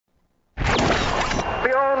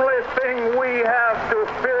the only thing we have to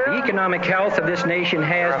fear. The economic health of this nation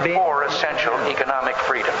has been... There are 4 essential economic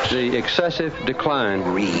freedoms. The excessive decline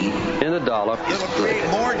in the dollar. It'll create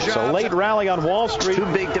more jobs. It's a late rally on Wall Street. Too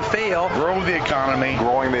big to fail. Grow the economy.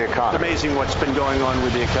 Growing the economy. It's amazing what's been going on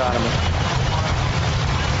with the economy.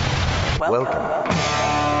 Welcome.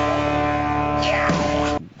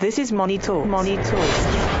 This is Money Talks. Money Talks.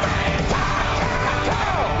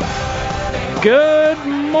 Good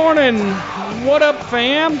morning. What up,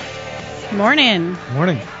 fam? Morning.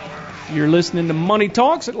 You're listening to Money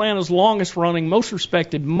Talks, Atlanta's longest running, most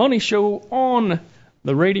respected money show on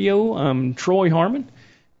the radio. I'm Troy Harmon,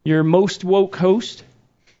 your most woke host.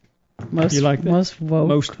 You like that? Most woke.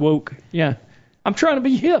 Most woke, yeah. I'm trying to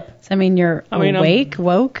be hip. Does that mean you're awake,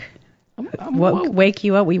 woke? I'm woke. Wake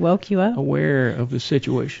you up? We woke you up? Aware of the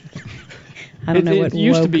situation. I don't know what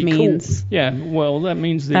used woke to be means. Cool. Yeah, well, that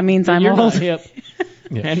means that I'm you're old. not hip.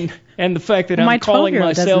 Yeah. And the fact that well, I'm calling my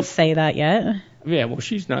 12-year-old myself... doesn't say that yet. Yeah, well,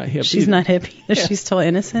 she's not hip She's either. not hip either. Yeah. She's still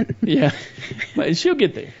innocent. Yeah, but she'll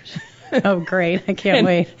get there. Oh, great. I can't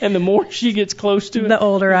wait. And the more she gets close to it... The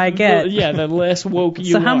older I get. The less woke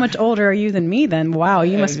you are. So how much older are you than me then? Wow,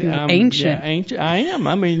 you must be ancient. Yeah, ancient. I am.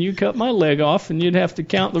 I mean, you cut my leg off and you'd have to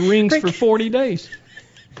count the rings for 40 days.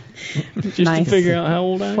 Just nice. To figure out how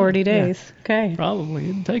old I am. 40 days. Yeah. Okay. Probably.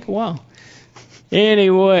 It'd take a while.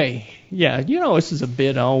 Anyway, yeah, this is a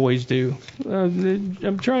bit I always do.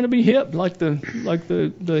 I'm trying to be hip, like the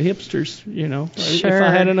hipsters, Sure. If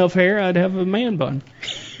I had enough hair, I'd have a man bun.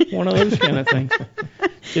 One of those kind of things.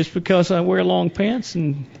 Just because I wear long pants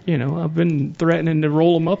and, I've been threatening to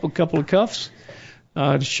roll them up a couple of cuffs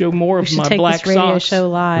to show more of my black take this radio socks. show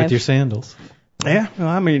live. With your sandals. Yeah, well,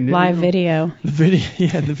 I mean... Live video.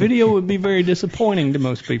 The video would be very disappointing to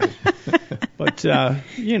most people. But,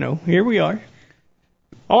 here we are.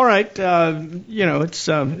 All right,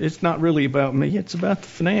 it's not really about me. It's about the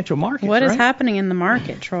financial markets. What is right? happening in the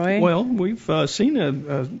market, Troy? Well, we've seen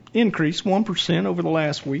an increase 1% over the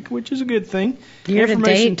last week, which is a good thing. Year to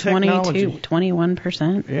date, 21%.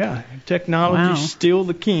 21%. Yeah, technology's still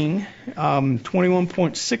the king.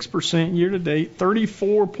 21.6% year to date,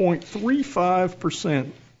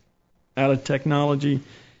 34.35% out of technology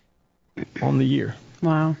on the year.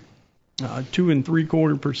 Wow.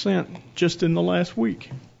 2.75% just in the last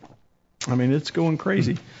week. I mean, it's going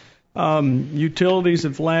crazy. Utilities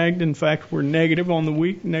have lagged. In fact, we're negative on the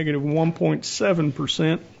week, negative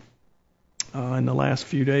 1.7% in the last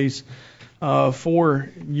few days. For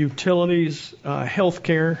utilities,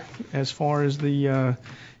 healthcare, as far as the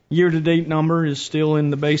year-to-date number is still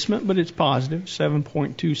in the basement, but it's positive,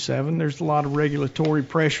 7.27. There's a lot of regulatory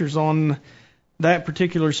pressures on that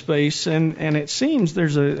particular space, and it seems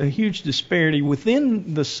there's a huge disparity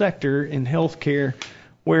within the sector in healthcare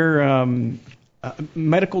where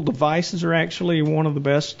medical devices are actually one of the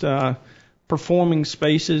best performing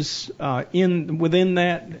spaces within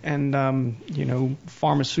that, and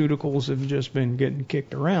pharmaceuticals have just been getting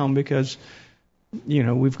kicked around because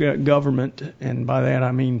we've got government, and by that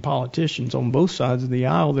I mean politicians on both sides of the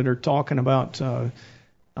aisle that are talking about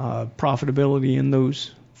profitability in those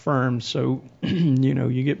firms. So,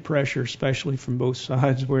 you get pressure, especially from both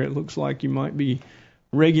sides, where it looks like you might be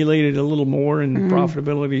regulated a little more and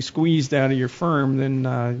profitability squeezed out of your firm, then,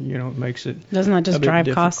 it makes it Doesn't that just drive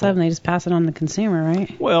difficult. costs up and they just pass it on to the consumer,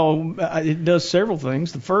 right? Well, it does several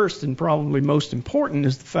things. The first and probably most important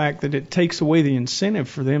is the fact that it takes away the incentive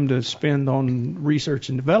for them to spend on research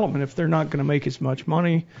and development if they're not going to make as much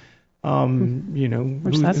money.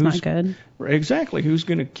 Which that's not good. Exactly. Who's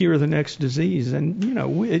going to cure the next disease?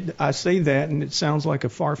 And, I say that and it sounds like a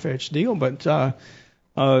far-fetched deal, but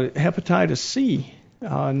hepatitis C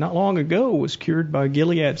not long ago was cured by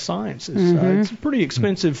Gilead Sciences. It's a pretty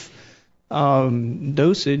expensive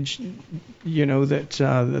dosage,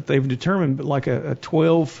 that they've determined, but like a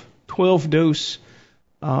 12-dose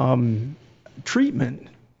treatment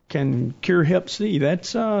can cure Hep C.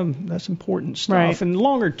 That's important stuff. Right. And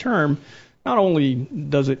longer term, not only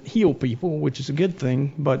does it heal people, which is a good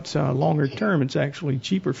thing, but longer term, it's actually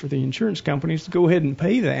cheaper for the insurance companies to go ahead and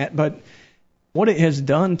pay that. But what it has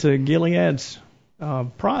done to Gilead's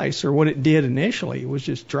price, or what it did initially, was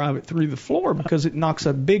just drive it through the floor because it knocks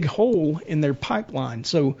a big hole in their pipeline.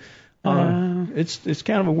 So it's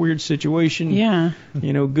kind of a weird situation. Yeah.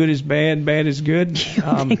 Good is bad, bad is good.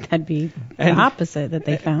 I think that'd be the opposite that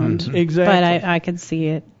they found. Exactly. But I could see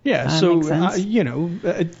it. Yeah. So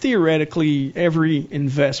theoretically, every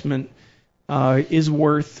investment is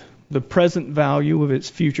worth the present value of its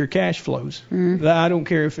future cash flows. I don't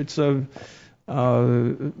care if it's a piece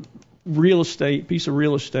of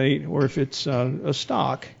real estate, or if it's a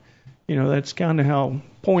stock. That's kind of how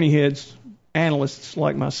pointy heads analysts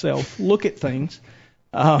like myself look at things.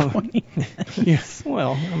 Yes,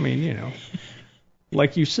 well, I mean,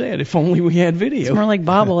 like you said, if only we had video. It's more like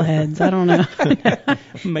bobbleheads. I don't know.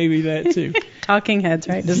 Maybe that too. Talking heads,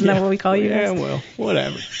 right? Isn't that what we call you guys? Yeah, well,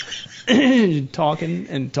 whatever. Talking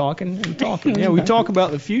and talking and talking. Yeah, we talk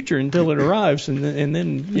about the future until it arrives, and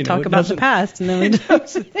then we talk about the past, and then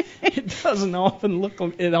it doesn't often look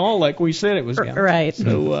at all like we said it was going to. Right.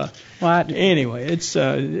 So anyway, it's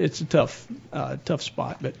a tough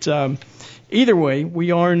spot, but either way,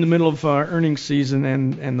 we are in the middle of earnings season,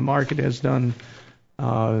 and the market has done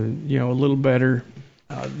a little better.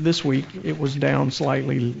 This week it was down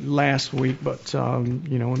slightly last week, but in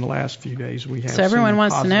the last few days we have. So everyone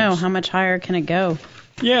wants positives. to know how much higher can it go?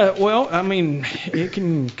 Yeah, well, I mean, it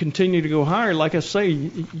can continue to go higher. Like I say,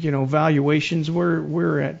 valuations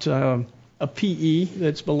we're at a PE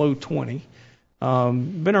that's below 20.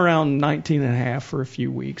 Been around 19.5 for a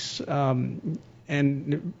few weeks. And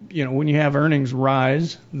when you have earnings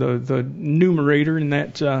rise, the numerator in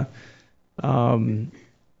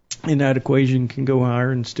that equation can go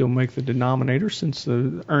higher and still make the denominator, since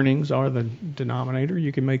the earnings are the denominator.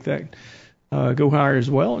 You can make that go higher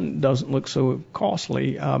as well, and it doesn't look so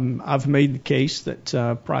costly. I've made the case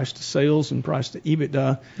that price to sales and price to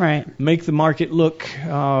EBITDA make the market look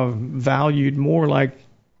valued more like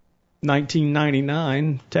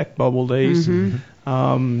 1999 tech bubble days.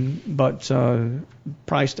 Mm-hmm. But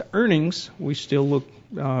price to earnings, we still look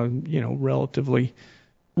relatively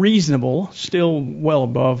reasonable, still well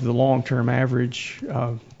above the long-term average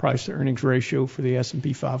price-to-earnings ratio for the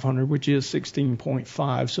S&P 500, which is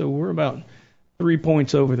 16.5. So we're about 3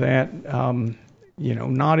 points over that.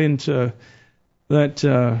 Not into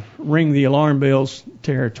that ring the alarm bells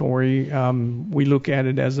territory. We look at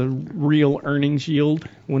it as a real earnings yield.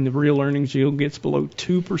 When the real earnings yield gets below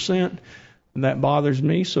 2%, that bothers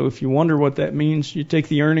me. So if you wonder what that means, you take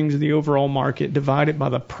the earnings of the overall market, divide it by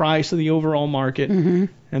the price of the overall market, mm-hmm.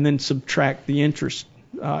 and then subtract the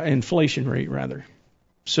inflation rate rather.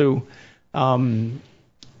 So, when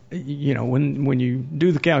you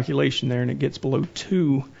do the calculation there and it gets below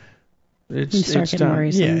 2, it's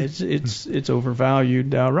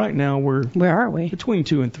overvalued. Right now where are we? Between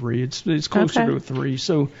 2 and 3. It's closer to 3.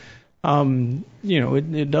 So,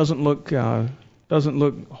 it doesn't look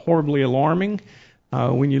horribly alarming.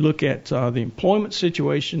 When you look at the employment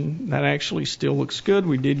situation, that actually still looks good.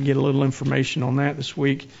 We did get a little information on that this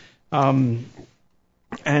week. It's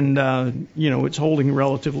holding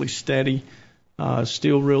relatively steady,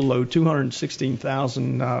 still real low,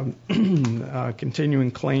 216,000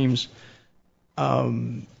 continuing claims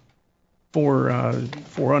for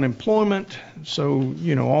unemployment. So,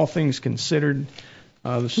 all things considered,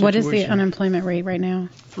 what is the unemployment rate right now?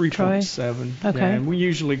 3.7. Okay. Yeah, and we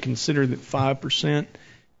usually consider that 5%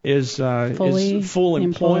 is full employed.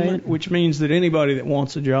 employment, which means that anybody that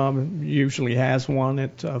wants a job usually has one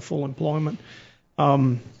at full employment.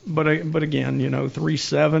 But again,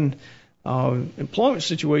 3.7. Employment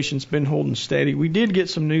situation's been holding steady. We did get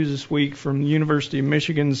some news this week from the University of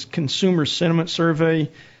Michigan's Consumer Sentiment Survey.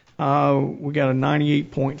 We got a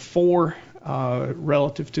 98.4.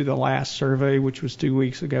 Relative to the last survey, which was 2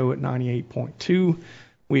 weeks ago at 98.2.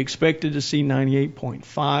 We expected to see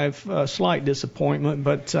 98.5, slight disappointment,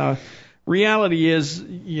 but reality is,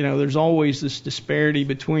 there's always this disparity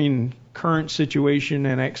between current situation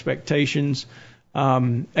and expectations.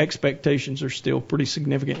 Expectations are still pretty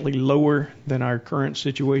significantly lower than our current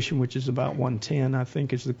situation, which is about 110, I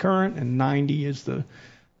think, is the current, and 90 is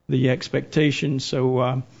the expectation.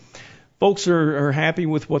 So, folks are happy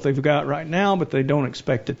with what they've got right now, but they don't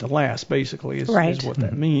expect it to last, basically, is what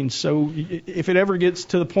that means. So if it ever gets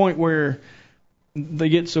to the point where they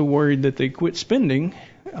get so worried that they quit spending,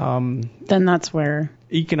 then that's where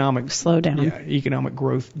economic slowdown. Yeah, economic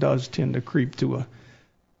growth does tend to creep to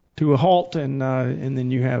a halt, and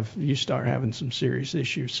then you start having some serious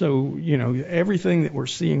issues. So, everything that we're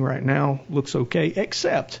seeing right now looks okay,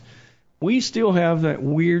 except we still have that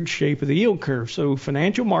weird shape of the yield curve. So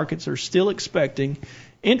financial markets are still expecting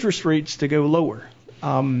interest rates to go lower.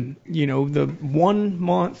 The 1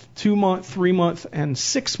 month, 2 month, 3 month, and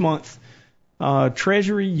 6 month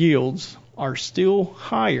Treasury yields are still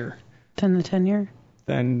higher than the 10-year.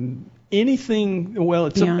 Than anything. Well,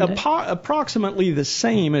 it's approximately the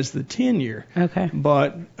same as the 10-year. Okay.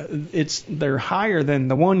 But they're higher than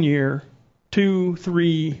the 1 year, 2,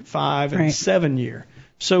 3, 5, and 7 year.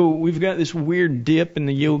 So we've got this weird dip in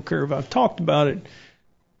the yield curve. I've talked about it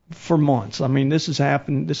for months. I mean, this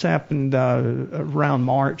happened around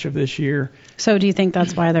March of this year. So do you think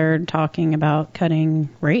that's why they're talking about cutting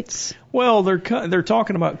rates? Well, they're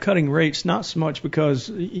talking about cutting rates not so much because,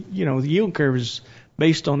 you know, the yield curve is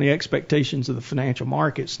based on the expectations of the financial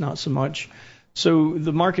markets, not so much. So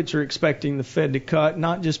the markets are expecting the Fed to cut,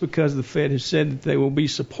 not just because the Fed has said that they will be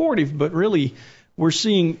supportive, but really we're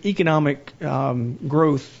seeing economic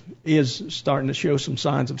growth is starting to show some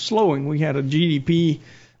signs of slowing. We had a GDP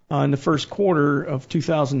in the first quarter of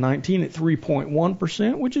 2019 at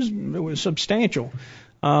 3.1%, which was substantial.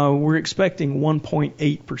 We're expecting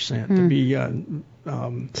 1.8% to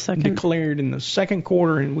be declared in the second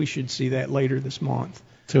quarter, and we should see that later this month.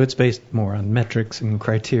 So it's based more on metrics and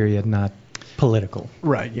criteria, not political.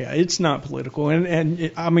 Right, yeah, it's not political.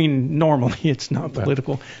 And I mean, normally it's not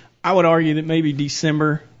political. I would argue that maybe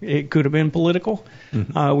December it could have been political.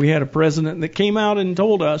 Mm-hmm. We had a president that came out and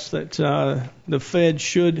told us that the Fed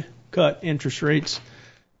should cut interest rates.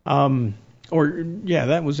 That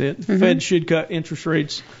was it. The Fed should cut interest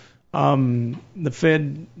rates. The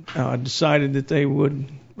Fed decided that they would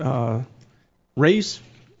raise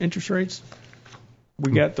interest rates.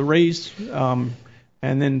 We got the raise, and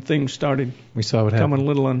then things started coming a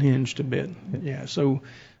little unhinged a bit. Yeah, so...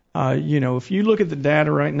 if you look at the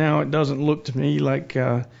data right now, it doesn't look to me like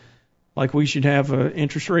we should have an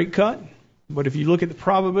interest rate cut. But if you look at the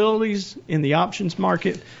probabilities in the options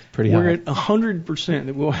market, we're at 100%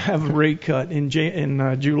 that we'll have a rate cut in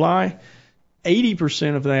July.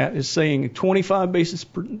 80% of that is saying a 25 basis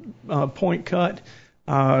point cut.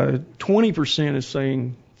 20% is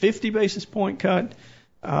saying 50 basis point cut.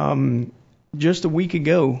 Just a week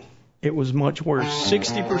ago, it was much worse.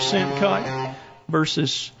 60% cut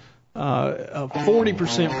versus a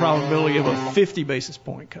 40% probability of a 50 basis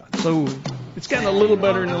point cut. So it's gotten a little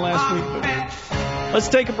better in the last week. But let's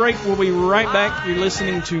take a break. We'll be right back. You're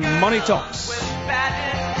listening to Money Talks.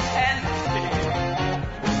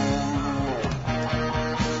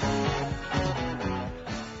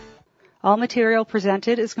 All material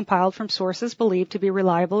presented is compiled from sources believed to be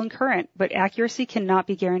reliable and current, but accuracy cannot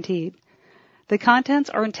be guaranteed. The contents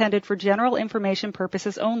are intended for general information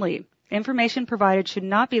purposes only. Information provided should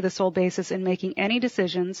not be the sole basis in making any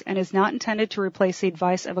decisions and is not intended to replace the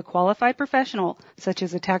advice of a qualified professional, such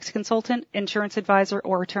as a tax consultant, insurance advisor,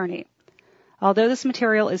 or attorney. Although this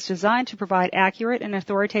material is designed to provide accurate and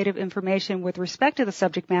authoritative information with respect to the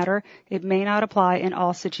subject matter, it may not apply in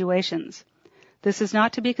all situations. This is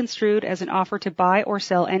not to be construed as an offer to buy or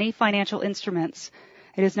sell any financial instruments.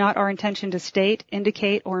 It is not our intention to state,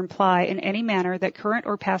 indicate, or imply in any manner that current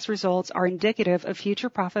or past results are indicative of future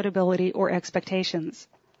profitability or expectations.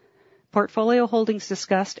 Portfolio holdings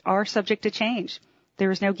discussed are subject to change.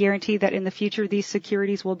 There is no guarantee that in the future these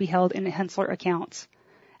securities will be held in Henssler accounts.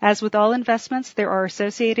 As with all investments, there are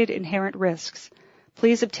associated inherent risks.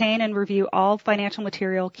 Please obtain and review all financial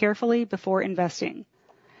material carefully before investing.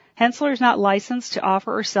 Henssler is not licensed to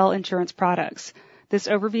offer or sell insurance products. This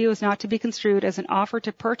overview is not to be construed as an offer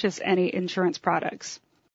to purchase any insurance products.